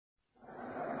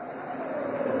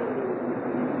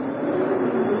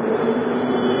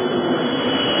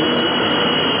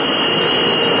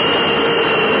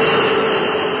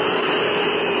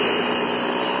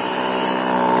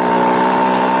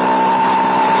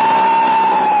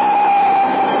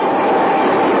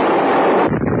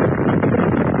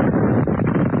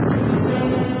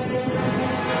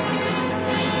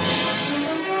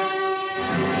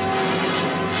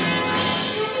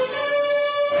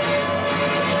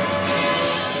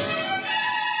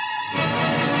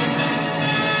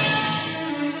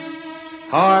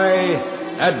High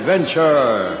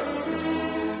Adventure.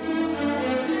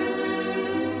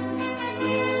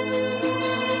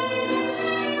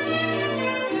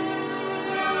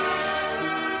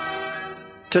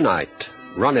 Tonight,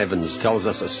 Ron Evans tells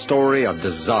us a story of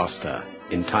disaster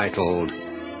entitled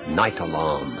Night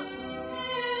Alarm.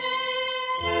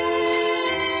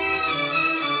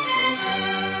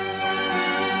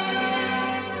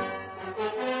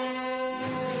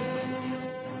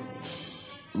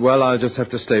 Well, I'll just have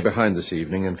to stay behind this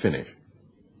evening and finish.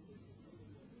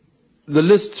 The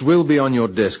lists will be on your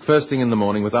desk first thing in the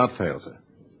morning without fail, sir.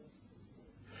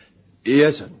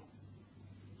 Yes, sir.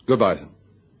 Goodbye, sir.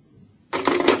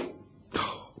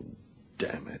 Oh,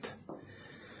 damn it.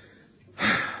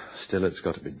 Still, it's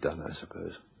got to be done, I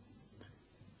suppose.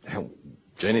 Hell,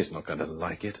 Jenny's not going to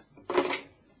like it.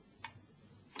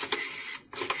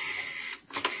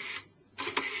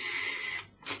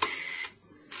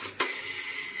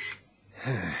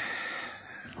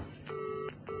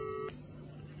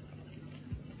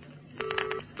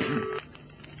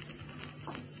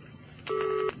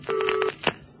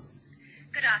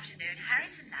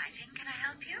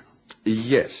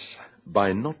 Yes,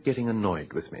 by not getting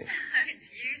annoyed with me. Oh, it's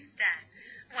you, Stan.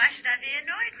 Why should I be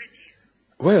annoyed with you?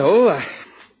 Well,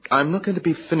 I'm not going to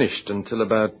be finished until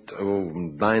about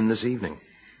 9 this evening.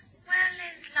 Well,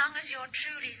 as long as you're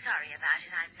truly sorry about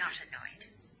it, I'm not annoyed.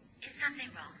 Is something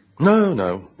wrong?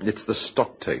 No, it's the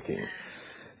stock taking.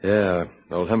 Yeah,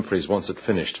 old Humphreys wants it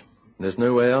finished. There's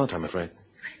no way out, I'm afraid.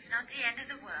 Well, it's not the end of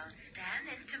the world, Stan.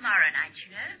 There's tomorrow night,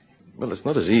 you know. Well, it's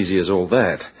not as easy as all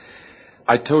that.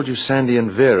 I told you Sandy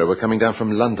and Vera were coming down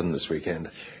from London this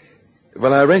weekend.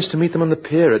 Well, I arranged to meet them on the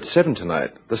pier at 7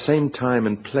 tonight, the same time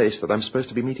and place that I'm supposed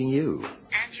to be meeting you.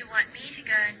 And you want me to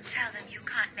go and tell them you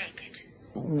can't make it?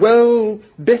 Well,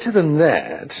 better than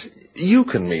that. You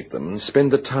can meet them and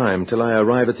spend the time till I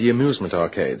arrive at the amusement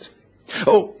arcades.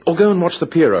 Oh, or go and watch the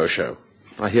Pierrot show.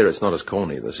 I hear it's not as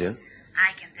corny this year.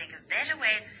 I can think of better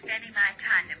ways of spending my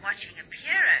time than watching a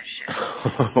Pierrot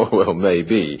show. Well,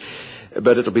 maybe.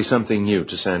 But it'll be something new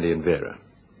to Sandy and Vera.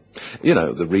 You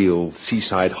know, the real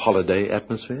seaside holiday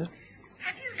atmosphere.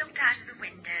 Have you looked out of the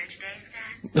window today,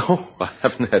 Stan? Oh, I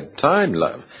haven't had time,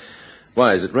 love.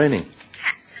 Why, is it raining?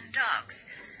 Cats and dogs.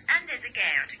 And there's a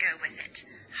gale to go with it.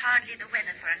 Hardly the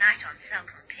weather for a night on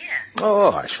Selcombe Pier.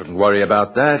 Oh, I shouldn't worry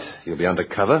about that. You'll be under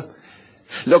cover.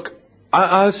 Look,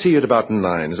 I'll see you at about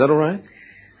 9. Is that all right?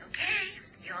 Okay,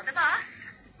 you're the boss.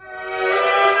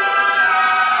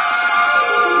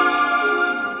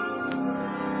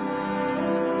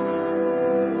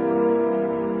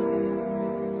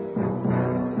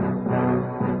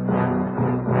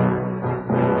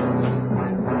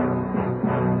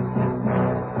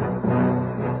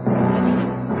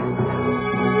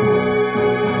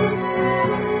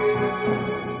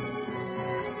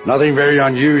 Nothing very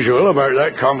unusual about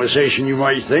that conversation, you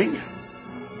might think.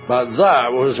 But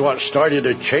that was what started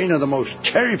a chain of the most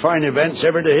terrifying events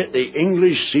ever to hit the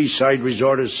English seaside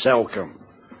resort of Selcombe,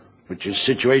 which is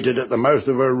situated at the mouth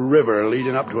of a river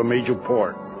leading up to a major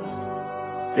port.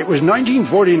 It was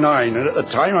 1949, and at the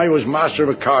time I was master of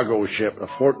a cargo ship, the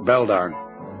Fort Beldown.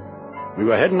 We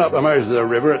were heading up the mouth of the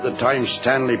river at the time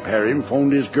Stanley Perrin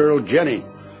phoned his girl Jenny.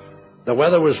 The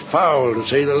weather was foul, to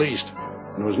say the least.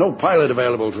 There was no pilot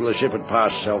available till the ship had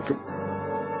passed Selcombe.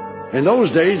 In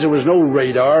those days, there was no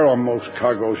radar on most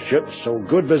cargo ships, so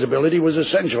good visibility was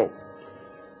essential.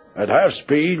 At half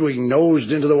speed, we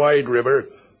nosed into the wide river,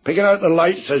 picking out the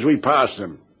lights as we passed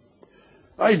them.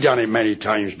 I'd done it many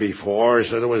times before,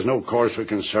 so there was no cause for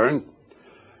concern.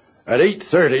 At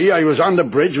 8:30, I was on the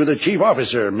bridge with the chief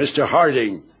officer, Mr.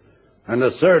 Harding, and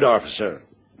the third officer,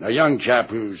 a young chap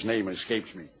whose name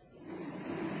escapes me.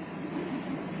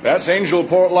 That's Angel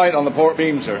Port Light on the port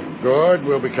beam, sir. Good.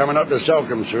 We'll be coming up to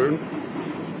Selcombe soon.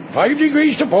 5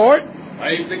 degrees to port.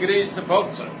 5 degrees to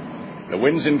port, sir. The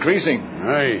wind's increasing.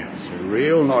 Aye, it's a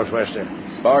real northwester.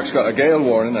 Sparks got a gale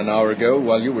warning an hour ago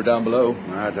while you were down below.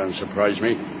 That doesn't surprise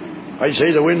me. I'd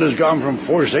say the wind has gone from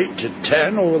force 8 to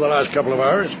 10 over the last couple of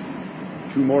hours.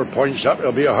 2 more points up,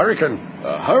 there'll be a hurricane.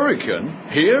 A hurricane?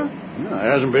 Here? No, it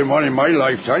hasn't been one in my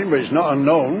lifetime, but it's not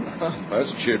unknown.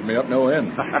 That's cheered me up no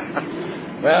end.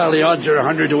 Well, the odds are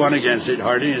 100 to 1 against it,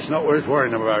 Harding. It's not worth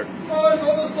worrying about. Eyes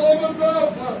on the starboard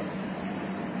bow, sir.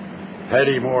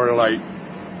 Petty more light.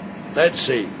 Let's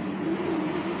see.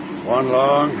 1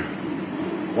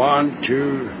 long, 1,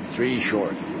 2, 3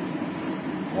 short.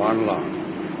 1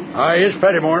 long. Aye, it's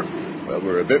Pettymore. Well,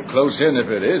 we're a bit close in if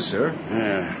it is, sir.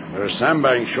 Yeah, there are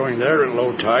sandbanks showing there at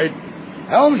low tide.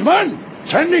 Helmsman,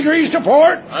 10 degrees to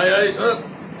port. Aye, sir.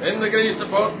 10 degrees to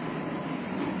port.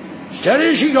 Steady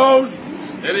as she goes.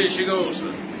 Steady she goes,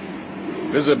 sir.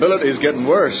 Visibility's getting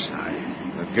worse.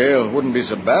 The gale wouldn't be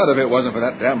so bad if it wasn't for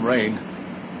that damn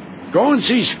rain. Go and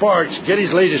see Sparks. Get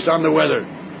his latest on the weather.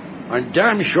 I'm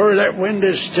damn sure that wind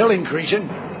is still increasing.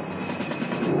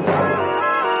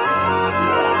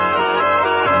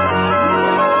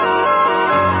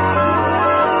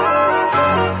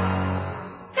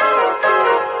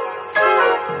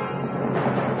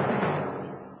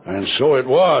 And so it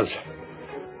was.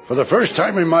 For the first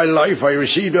time in my life, I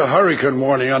received a hurricane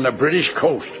warning on the British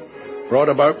coast, brought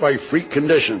about by freak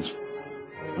conditions.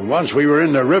 And once we were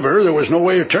in the river, there was no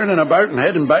way of turning about and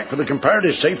heading back for the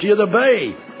comparative safety of the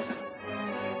bay.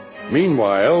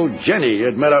 Meanwhile, Jenny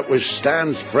had met up with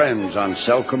Stan's friends on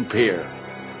Selcombe Pier,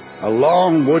 a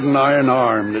long wooden iron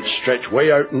arm that stretched way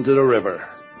out into the river.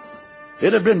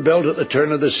 It had been built at the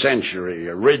turn of the century,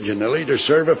 originally to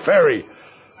serve a ferry,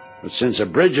 but since a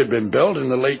bridge had been built in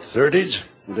the late 30s,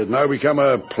 it had now become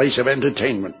a place of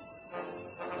entertainment.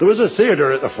 There was a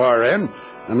theatre at the far end,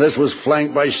 and this was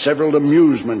flanked by several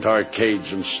amusement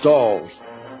arcades and stalls.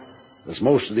 As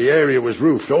most of the area was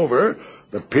roofed over,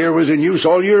 the pier was in use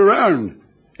all year round,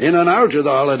 in and out of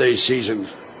the holiday seasons.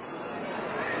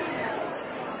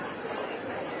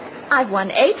 I've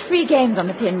won 8 free games on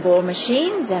the pinball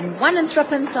machines and 1 3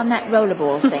 on that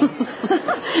rollerball thing.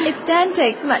 If Stan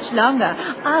takes much longer,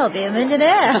 I'll be a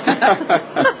millionaire.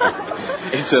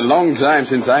 It's a long time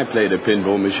since I played a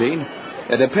pinball machine.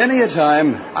 At a penny a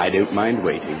time, I don't mind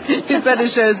waiting. You'd better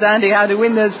show Sandy how to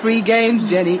win those free games,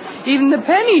 Jenny. Even the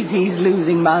pennies he's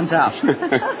losing mount up.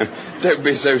 Don't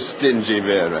be so stingy,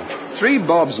 Vera. 3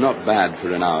 bob's not bad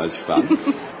for an hour's fun.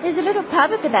 There's a little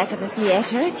pub at the back of the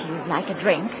theatre if you'd like a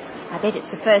drink. I bet it's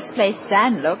the first place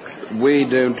Stan looks. We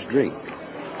don't drink.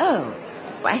 Oh,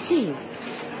 I see.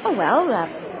 Oh, well,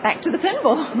 back to the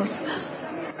pinballs.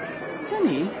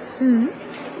 Jenny?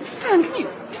 Stan, can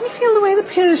you feel the way the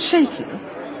pier's shaking?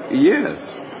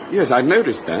 Yes, I've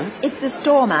noticed that. It's the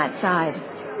storm outside.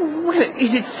 Well,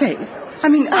 is it safe? I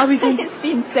mean, are we going... It's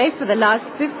been safe for the last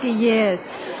 50 years.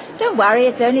 Don't worry,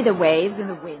 it's only the waves and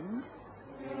the wind.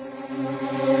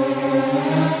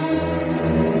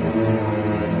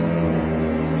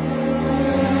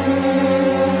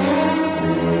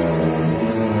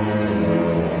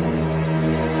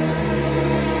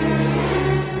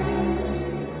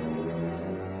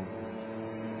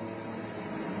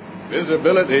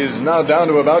 Visibility is now down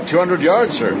to about 200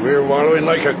 yards, sir. We're wallowing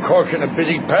like a cork in a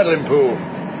busy paddling pool.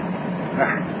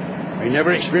 I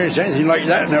never experienced anything like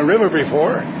that in a river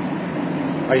before.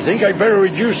 I think I'd better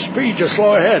reduce speed to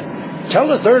slow ahead. Tell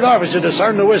the third officer to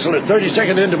sound the whistle at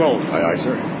 30-second intervals. Aye, aye,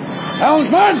 sir.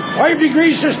 Helmsman, 5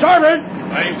 degrees to starboard.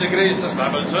 5 degrees to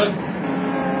starboard, sir.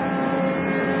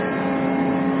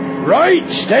 Right,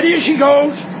 steady as she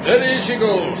goes. Steady as she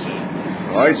goes, sir.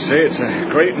 I'd say it's a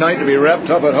great night to be wrapped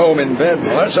up at home in bed.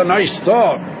 Well, that's a nice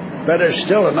thought. Better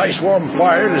still, a nice warm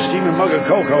fire and a steaming mug of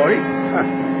cocoa, eh?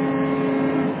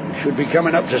 Should be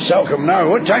coming up to Selcombe now.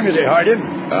 What time is it, Hardin?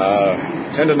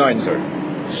 10 to 9, sir.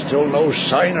 Still no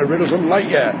sign of Riddleton Light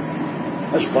yet.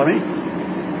 That's funny.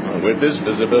 Well, with this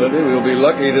visibility, we'll be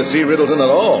lucky to see Riddleton at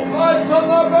all. Lights on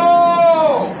the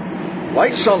bow!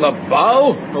 Lights on the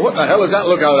bow? Well, what the hell is that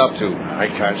lookout up to? I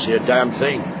can't see a damn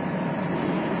thing.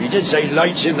 He did say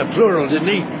lights in the plural, didn't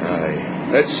he?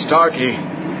 Aye. That's Starkey.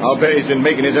 I'll bet he's been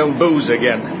making his own booze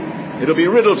again. It'll be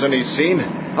Riddleton he's seen.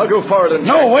 I'll go forward and...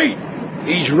 No, wait!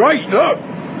 He's right, look!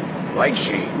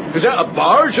 Likely. Is that a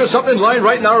barge or something lying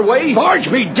right in our way?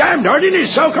 Barge be damned, Hardin! It's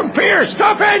Selcombe Pier!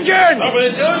 Stop engine! Stop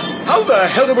engine! How the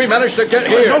hell did we manage to get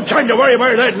here? No time to worry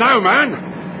about that now,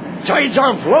 man. Tide's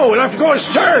on flow. We'll have to go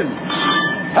astern.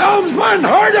 Helmsman,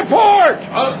 hard a port!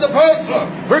 Out the port,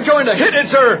 sir. We're going to hit it,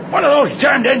 sir. What are those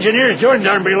damned engineers doing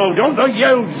down below? Don't know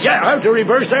how to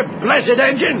reverse that blessed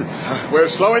engine. We're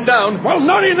slowing down. Well,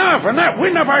 not enough, and that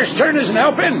wind up our stern isn't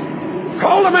helping.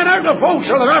 Call the men out the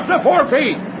forecastle. They're off the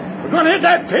forepeak. We're going to hit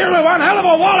that pier with one hell of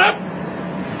a wallop.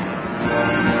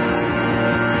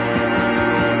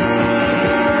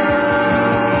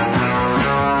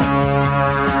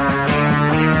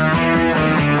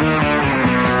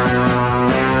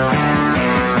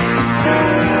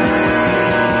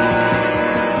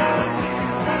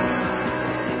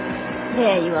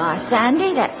 There you are,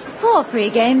 Sandy. That's 4 free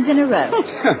games in a row.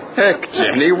 Heck,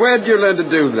 Jenny, where'd you learn to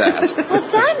do that? Well,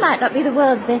 Stan might not be the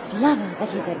world's best lover, but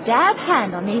he's a dab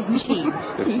hand on these machines.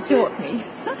 He taught me.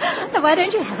 Now, why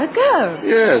don't you have a go?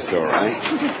 Yes, all right.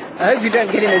 I hope you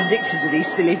don't get him addicted to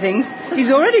these silly things.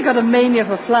 He's already got a mania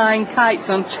for flying kites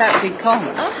on Chapley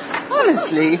Common.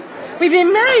 Honestly, we've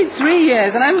been married 3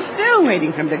 years, and I'm still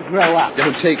waiting for him to grow up.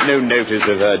 Don't take no notice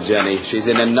of her, Jenny. She's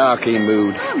in a narky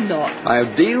mood. I'm not.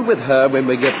 I'll deal with her when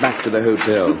we get back to the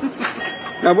hotel.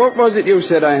 Now, what was it you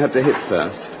said I had to hit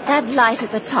first? That light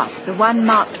at the top, the one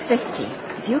marked 50.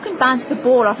 If you can bounce the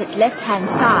ball off its left-hand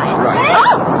side... Right.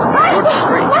 Oh! Good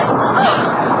grief.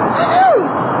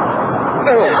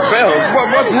 Oh, Bells,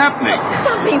 what's happening?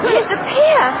 Something's hit the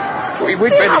pier.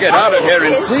 We'd better get out of here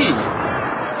and see.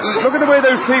 Look at the way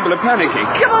those people are panicking.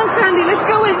 Come on, Sandy, let's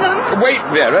go with them. Wait,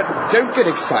 Vera. Don't get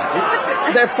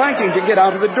excited. They're fighting to get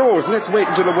out of the doors. Let's wait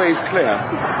until the way's clear.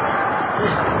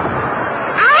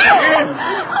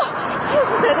 Feels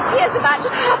as though the pier's about to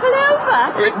topple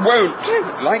over. It won't.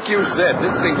 Like you said,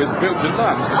 this thing was built to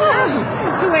last.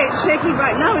 The way it's shaking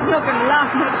right now, it's not going to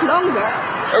last much longer.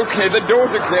 Okay, the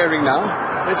doors are clearing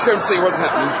now. Let's go and see what's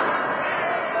happening.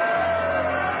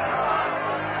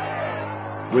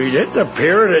 We'd hit the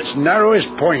pier at its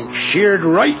narrowest point, sheared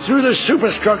right through the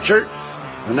superstructure,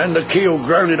 and then the keel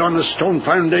grounded on the stone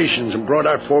foundations and brought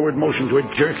our forward motion to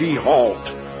a jerky halt.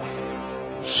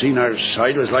 The scene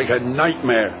outside was like a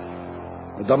nightmare.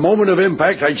 At the moment of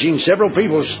impact, I'd seen several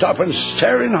people stop and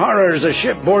stare in horror as the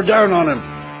ship bore down on them.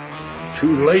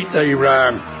 Too late they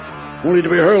ran, only to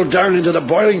be hurled down into the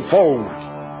boiling foam.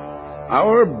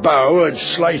 Our bow had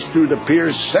sliced through the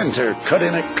pier's center,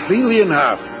 cutting it cleanly in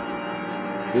half.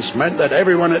 This meant that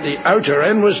everyone at the outer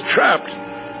end was trapped.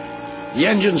 The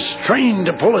engines strained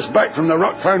to pull us back from the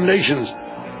rock foundations,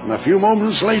 and a few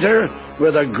moments later,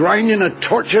 with a grinding of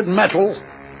tortured metal,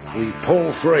 we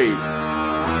pulled free.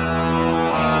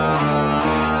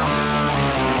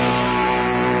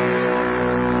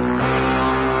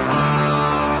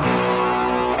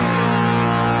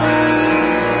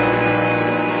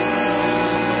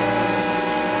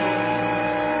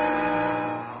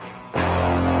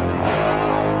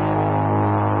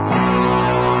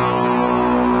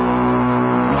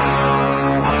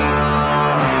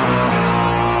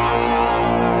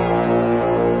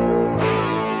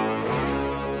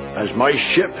 As my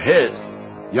ship hit,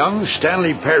 young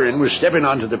Stanley Perrin was stepping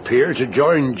onto the pier to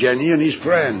join Jenny and his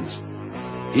friends.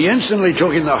 He instantly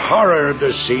took in the horror of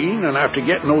the scene, and after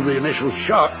getting over the initial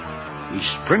shock, he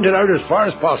sprinted out as far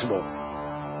as possible.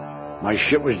 My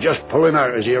ship was just pulling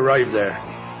out as he arrived there.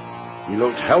 He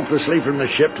looked helplessly from the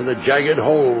ship to the jagged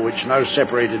hole which now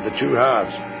separated the two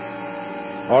halves.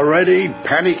 Already,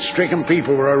 panic-stricken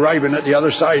people were arriving at the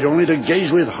other side, only to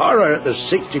gaze with horror at the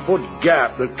 60-foot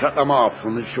gap that cut them off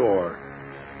from the shore.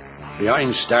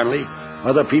 Behind Stanley,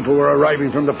 other people were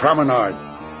arriving from the promenade.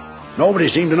 Nobody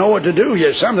seemed to know what to do,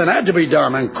 yet something had to be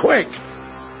done, and quick.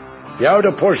 The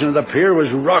outer portion of the pier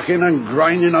was rocking and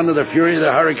grinding under the fury of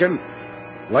the hurricane,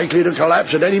 likely to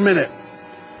collapse at any minute.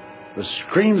 The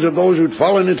screams of those who'd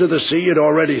fallen into the sea had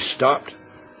already stopped.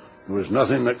 There was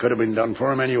nothing that could have been done for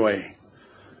them anyway.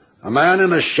 A man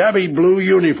in a shabby blue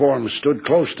uniform stood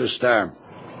close to Stan,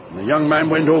 and the young man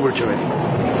went over to him.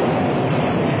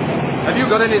 Have you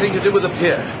got anything to do with the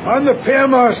pier? I'm the pier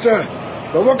master,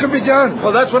 but what can be done?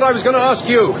 Well, that's what I was going to ask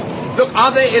you. Look,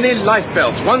 are there any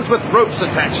lifebelts, ones with ropes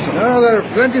attached to them? No, there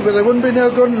are plenty, but they wouldn't be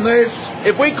no good in this.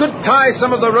 If we could tie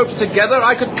some of the ropes together,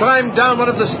 I could climb down one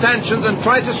of the stanchions and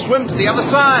try to swim to the other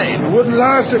side. It wouldn't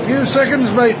last a few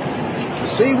seconds, mate. The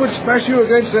sea would smash you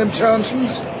against them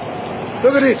stanchions.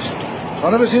 Look at it.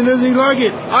 I've never seen anything like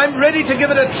it. I'm ready to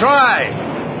give it a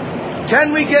try.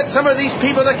 Can we get some of these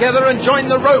people together and join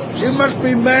the ropes? You must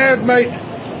be mad, mate.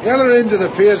 The other end of the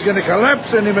pier's going to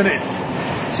collapse any minute.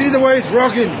 See the way it's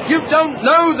rocking. You don't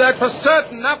know that for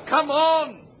certain. Now, come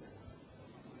on.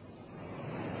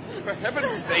 For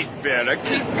heaven's sake, Vera,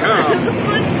 keep calm.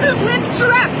 But we're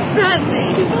trapped,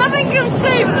 Sandy. Nothing can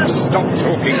save us. Stop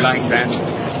talking like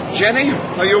that. Jenny,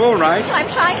 are you all right? I'm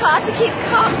trying hard to keep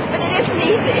calm, but it isn't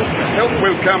easy. Help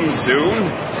will come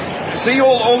soon. See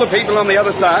all the people on the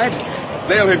other side?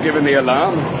 They'll have given the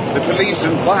alarm. The police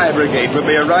and fire brigade will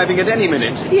be arriving at any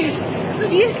minute.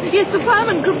 Yes, the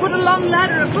fireman could put a long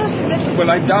ladder across the... Well,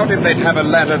 I doubt if they'd have a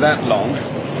ladder that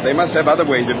long. They must have other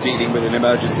ways of dealing with an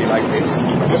emergency like this.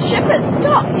 The ship has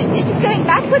stopped. It was going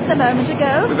backwards a moment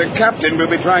ago. The captain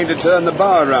will be trying to turn the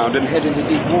bar around and head into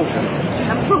deep water.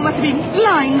 That fool must have been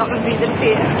blind not to see the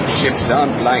pier. Ships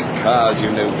aren't like cars,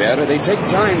 you know, Vera. They take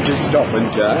time to stop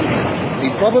and turn.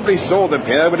 He probably saw the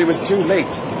pier, but it was too late.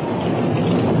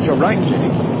 But you're right,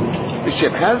 Jenny. The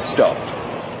ship has stopped.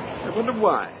 I wonder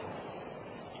why.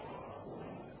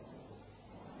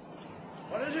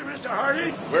 Mr.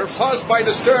 Hardy? We're fast by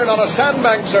the stern on a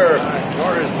sandbank, sir. I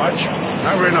thought as much.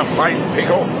 Now we're in a fine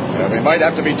pickle. We might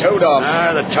have to be towed off.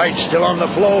 The tide's still on the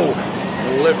flow.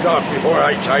 We'll lift off before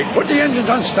high tide. Put the engines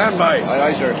on standby.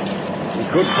 Aye, sir. We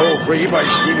could pull free by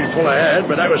steaming full ahead,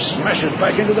 but that would smash us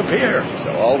back into the pier.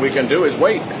 So all we can do is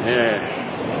wait.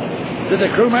 Yeah. Did the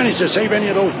crew manage to save any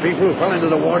of those people who fell into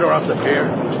the water off the pier?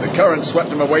 The current swept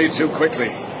them away too quickly.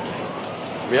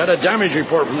 We had a damage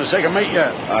report from the second mate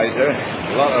yet. Aye, sir.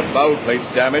 A lot of bow plates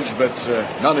damaged, but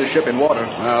none of the ship in water.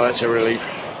 Well, that's a relief.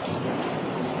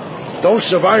 Those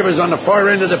survivors on the far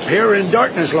end of the pier are in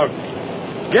darkness, look.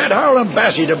 Get Howell and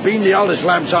Bassey to beam the Aldous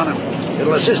lamps on him.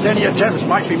 It'll assist any attempts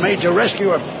might be made to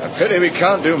rescue him. A pity we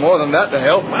can't do more than that to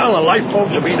help. Well, the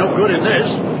lifeboats will be no good in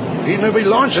this. Even if we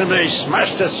launch them, they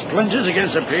smash to splinters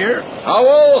against the pier.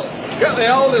 Howell, get the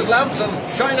Aldous lamps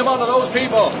and shine them onto those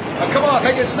people. Now, come on,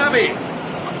 make it snappy.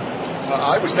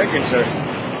 I was thinking, sir,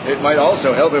 it might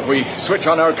also help if we switch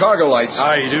on our cargo lights.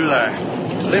 Aye, do that.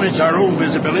 It limits our own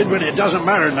visibility, but it doesn't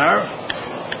matter now.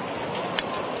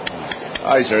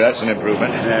 Aye, sir, that's an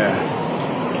improvement.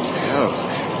 Yeah.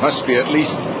 Oh, must be at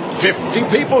least 50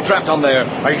 people trapped on there.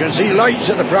 I can see lights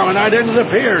at the promenade end of the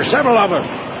pier, several of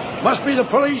them. Must be the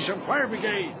police and fire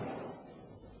brigade.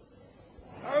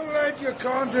 Oh, lad, you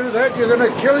can't do that. You're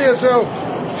going to kill yourself.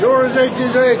 Sure as eggs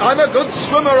is eggs. I'm a good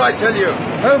swimmer, I tell you.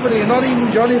 Nobody, not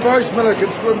even Johnny Weissmiller,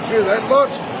 can swim through that lot.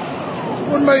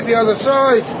 Wouldn't make the other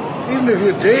side. Even if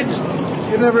you did,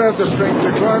 you never have the strength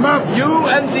to climb up. You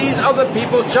and these other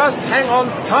people just hang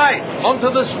on tight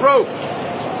onto this rope.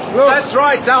 Look. That's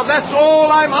right. Now, that's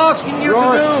all I'm asking you to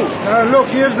do. Now, look,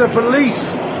 here's the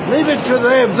police. Leave it to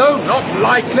them. No, not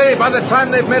likely. By the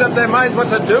time they've made up their minds what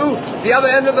to do, the other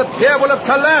end of the pier will have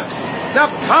collapsed. Now,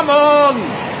 come on.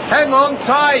 Hang on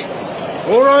tight.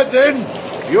 All right,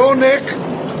 then. Your neck.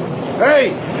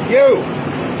 Hey, you.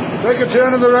 Take a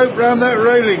turn of the rope round that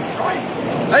railing.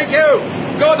 Thank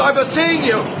you. Good, I was seeing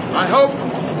you. I hope.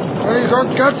 Well, he's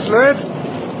got guts, lad.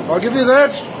 I'll give you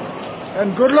that.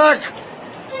 And good luck.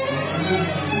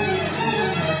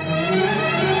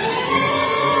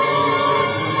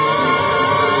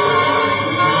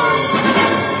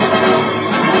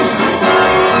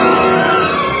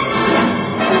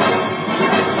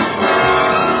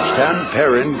 Stan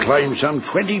Perrin climbed some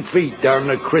 20 feet down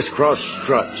the crisscross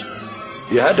strut.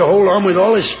 He had to hold on with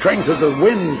all his strength as the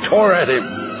wind tore at him,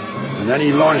 and then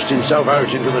he launched himself out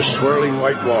into the swirling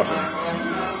white water.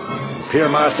 The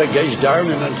piermaster gazed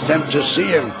down in an attempt to see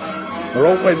him. The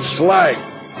rope went slack,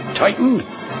 tightened,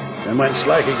 then went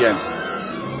slack again.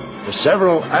 For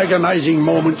several agonizing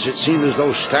moments it seemed as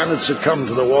though Stan had succumbed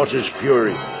to the water's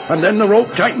fury, and then the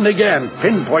rope tightened again,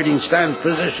 pinpointing Stan's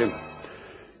position.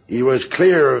 He was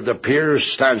clear of the pier's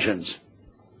stanchions.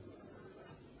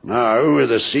 Now, with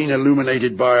the scene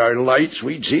illuminated by our lights,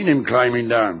 we'd seen him climbing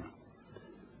down.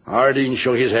 Harding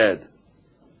shook his head.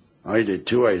 I did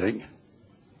too, I think.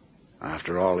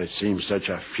 After all, it seemed such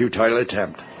a futile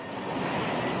attempt.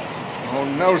 Oh,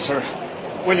 no,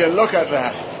 sir. Will you look at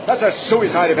that? That's a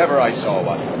suicide if ever I saw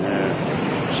one.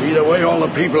 Yeah. See the way all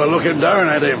the people are looking down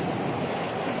at him.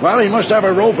 Well, he must have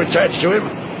a rope attached to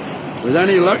him. With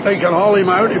any luck, they can haul him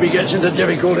out if he gets into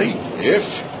difficulty. If?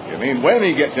 You mean when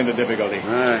he gets into difficulty?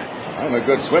 I'm a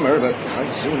good swimmer, but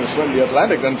I'd sooner swim the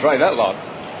Atlantic than try that lot.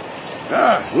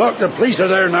 Ah, look, the police are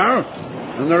there now.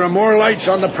 And there are more lights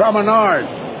on the promenade.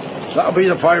 That'll be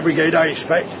the fire brigade, I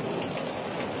expect.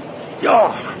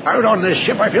 Out on this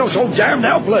ship, I feel so damned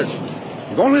helpless.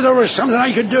 If only there was something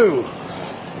I could do.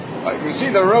 I can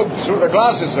see the rope through the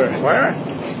glasses, sir. Where?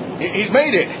 He's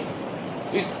made it.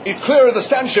 He's clear of the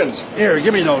stanchions. Here,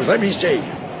 give me those. Let me see.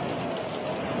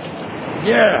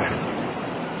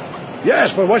 Yeah.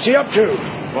 Yes, but what's he up to?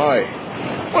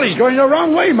 Why? Well, he's going the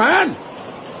wrong way, man.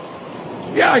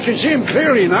 Yeah, I can see him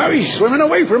clearly now. He's swimming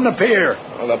away from the pier.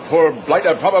 Well, the poor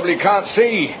blighter probably can't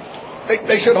see.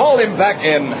 They should haul him back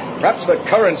in. Perhaps the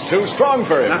current's too strong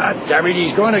for him. Ah, damn it,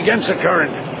 he's going against the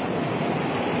current.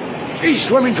 He's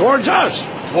swimming towards us.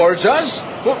 Towards us?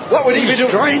 What would he be doing?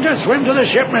 He's trying to swim to the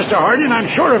ship, Mr. Harding, I'm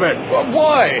sure of it. Well,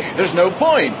 why? There's no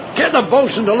point. Get the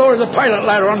bosun to lower the pilot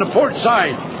ladder on the port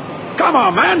side. Come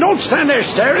on, man, don't stand there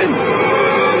staring.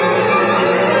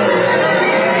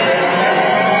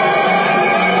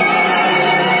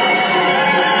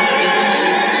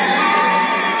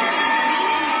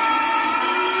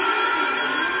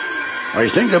 I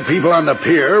think the people on the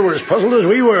pier were as puzzled as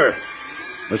we were.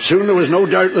 But soon there was no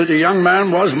doubt that the young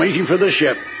man was making for the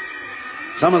ship.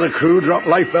 Some of the crew dropped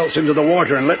life belts into the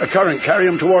water and let the current carry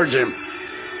him towards him.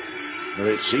 But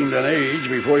it seemed an age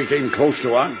before he came close to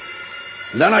one.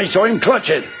 And then I saw him clutch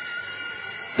it.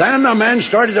 Then the men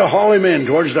started to haul him in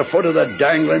towards the foot of the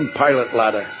dangling pilot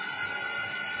ladder.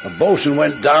 The bosun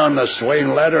went down the swaying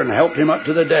ladder and helped him up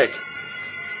to the deck.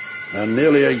 A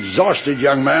nearly exhausted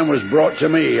young man was brought to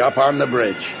me up on the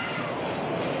bridge.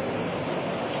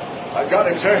 I've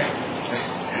got him, sir.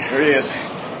 Here he is.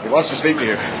 He wants to speak to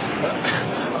you.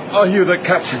 Are you the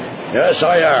captain? Yes,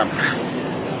 I am.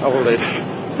 Hold it.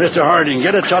 Mr. Harding,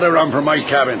 get a tot of rum for my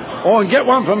cabin. Oh, and get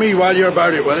one for me while you're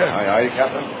about it, will you? Aye,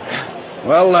 Captain.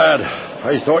 Well, lad,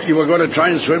 I thought you were going to try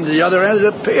and swim to the other end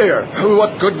of the pier. Oh,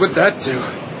 what good would that do?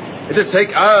 It'd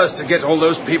take hours to get all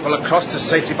those people across to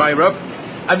safety by rope,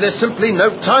 and there's simply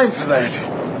no time for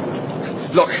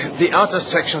that. Look, the outer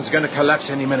section's going to collapse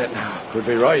any minute now. Could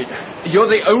be right. You're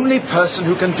the only person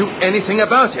who can do anything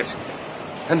about it.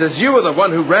 And as you were the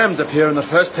one who rammed the pier in the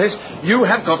first place, you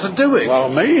have got to do it. Well,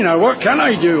 me? Now, what can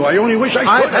I do? I only wish I could.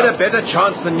 I've had a better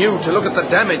chance than you to look at the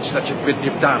damage that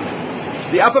you've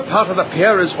done. The upper part of the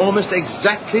pier is almost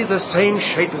exactly the same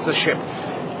shape as the ship.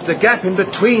 The gap in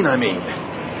between, I mean.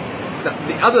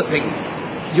 The other thing,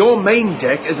 your main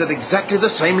deck is at exactly the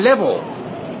same level.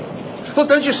 Well,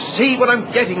 don't you see what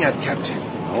I'm getting at, Captain?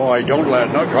 Oh, I don't,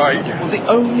 lad, not quite. Well, the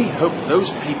only hope those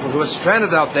people who are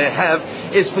stranded out there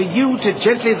have is for you to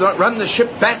gently run the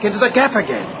ship back into the gap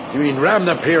again. You mean ram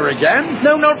the pier again?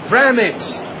 No, not ram it.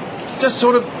 Just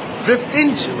sort of drift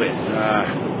into it.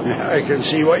 I can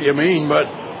see what you mean, but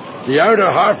the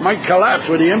outer half might collapse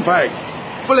with the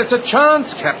impact. Well, it's a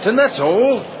chance, Captain, that's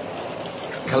all.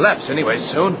 Collapse anyway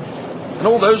soon. And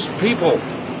all those people,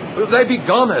 they'd be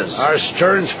goners. Our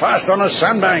stern's fast on a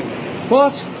sandbank.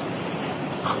 What?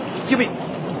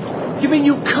 You mean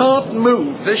you can't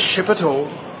move this ship at all?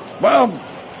 Well,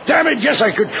 damn it, yes,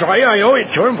 I could try. I owe it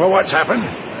to him for what's happened.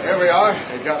 Here we are.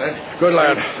 I got it. Good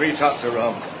lad. 3 tots of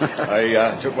rum.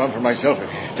 I took one for myself,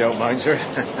 if you don't mind, sir.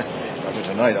 After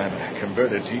tonight, I'm a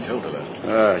converted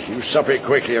teetotaler. You sup it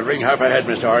quickly and ring half ahead,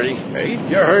 Mr. Harding. Hey?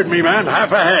 You heard me, man.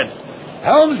 Half ahead.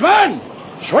 Helmsman!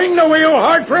 Swing the wheel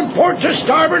hard from port to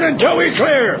starboard until we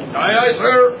clear. Aye, aye,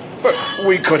 sir. But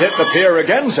we could hit the pier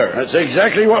again, sir. That's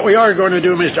exactly what we are going to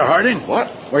do, Mr. Harding. What?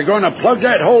 We're going to plug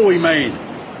that hole we made.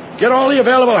 Get all the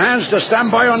available hands to stand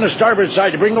by on the starboard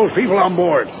side to bring those people on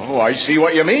board. Oh, I see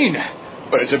what you mean.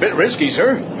 But it's a bit risky,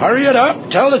 sir. Hurry it up.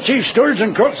 Tell the chief stewards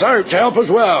and cooks out to help as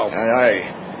well. Aye,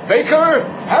 aye. Baker!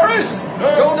 Harris!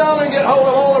 Go down and get hold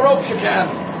of all the ropes you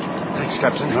can. Thanks,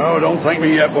 Captain. No, don't thank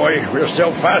me yet, boy. We're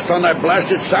still fast on that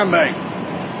blasted sandbank.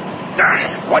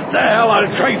 What the hell?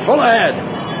 I'll try full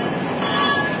ahead.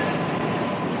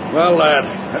 Well, lad,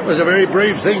 that was a very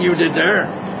brave thing you did there.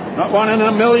 Not one in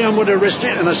a million would have risked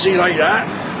it in a sea like that.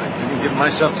 I didn't give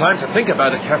myself time to think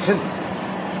about it, Captain.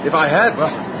 If I had, well,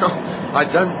 I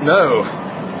don't know.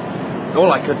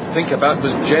 All I could think about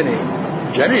was Jenny.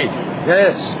 Jenny?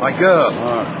 Yes, my girl.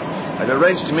 Oh. I'd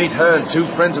arranged to meet her and 2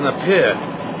 friends on the pier.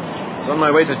 I was on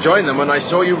my way to join them when I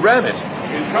saw you ram it.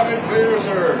 He's coming clear,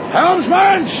 sir.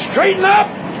 Helmsman, straighten up!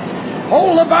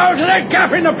 Hold the bow to that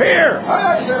gap in the pier!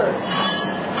 Aye, aye, sir.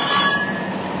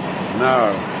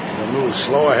 Now, we'll move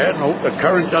slow ahead and hope the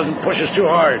current doesn't push us too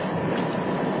hard.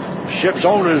 Ship's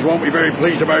owners won't be very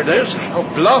pleased about this. Oh,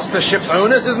 blast the ship's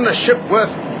owners. Isn't a ship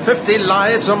worth 50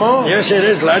 lives or more? Yes, it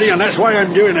is, laddie, and that's why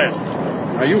I'm doing it.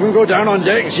 Now, you can go down on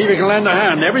deck and see if you can lend a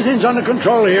hand. Everything's under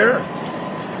control here.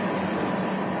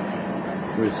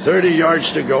 With 30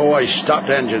 yards to go, I stopped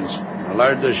engines,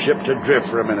 allowed the ship to drift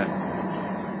for a minute.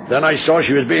 Then I saw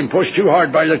she was being pushed too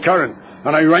hard by the current,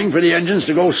 and I rang for the engines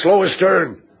to go slow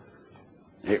astern.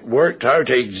 It worked out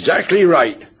exactly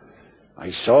right. I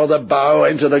saw the bow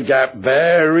enter the gap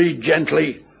very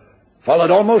gently,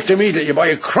 followed almost immediately by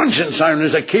a crunching sound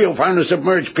as the keel found the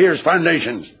submerged pier's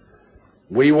foundations.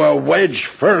 We were wedged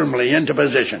firmly into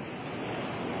position.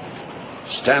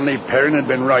 Stanley Perrin had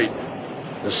been right.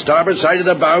 The starboard side of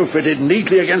the bow fitted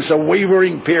neatly against the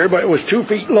wavering pier, but it was 2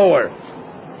 feet lower.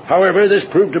 However, this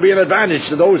proved to be an advantage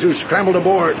to those who scrambled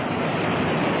aboard.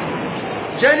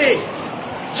 Jenny!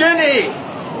 Jenny!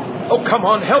 Oh, come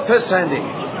on, help her, Sandy.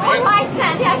 All right,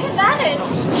 Sandy, I can manage.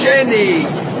 Jenny!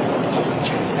 Oh,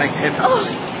 Jenny, thank heavens. Oh,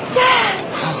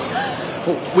 Dad!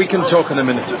 Oh, we can talk in a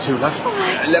minute or two, love. All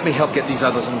right. Let me help get these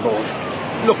others on board.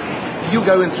 Look, you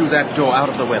go in through that door out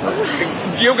of the weather.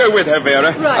 Right. You go with her,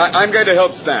 Vera. Right. I'm going to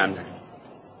help Stan.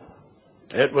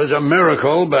 It was a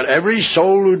miracle, but every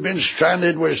soul who'd been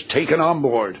stranded was taken on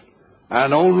board.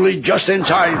 And only just in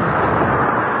time.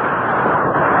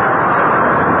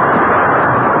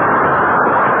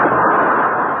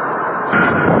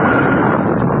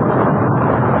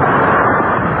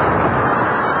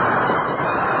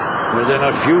 Within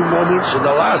a few moments of the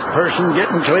last person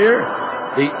getting clear,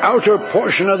 the outer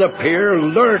portion of the pier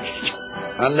lurched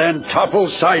and then toppled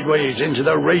sideways into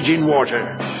the raging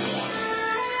water.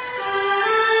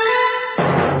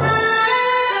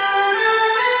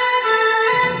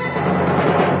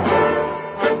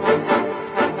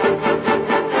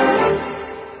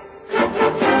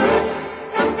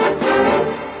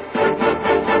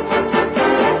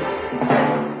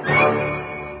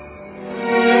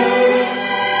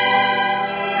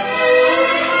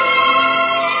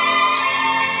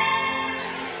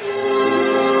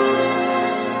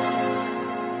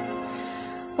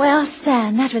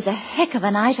 That was a heck of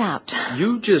a night out.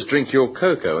 You just drink your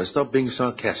cocoa and stop being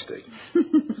sarcastic.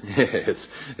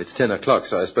 It's 10 o'clock,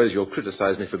 so I suppose you'll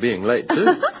criticize me for being late,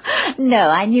 too. No,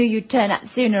 I knew you'd turn up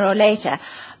sooner or later,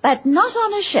 but not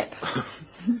on a ship.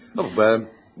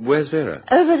 Where's Vera?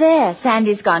 Over there.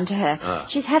 Sandy's gone to her. Ah.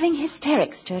 She's having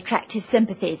hysterics to attract his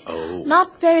sympathies. Oh.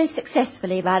 Not very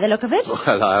successfully by the look of it.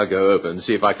 Well, I'll go over and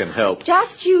see if I can help.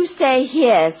 Just you stay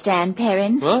here, Stan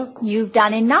Perrin. What? You've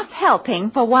done enough helping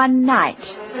for one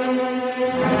night.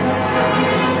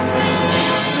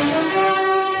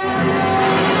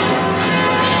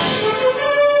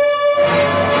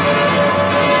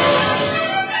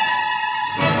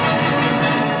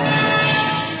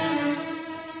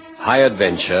 High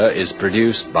Adventure is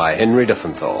produced by Henry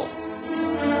Duffenthal.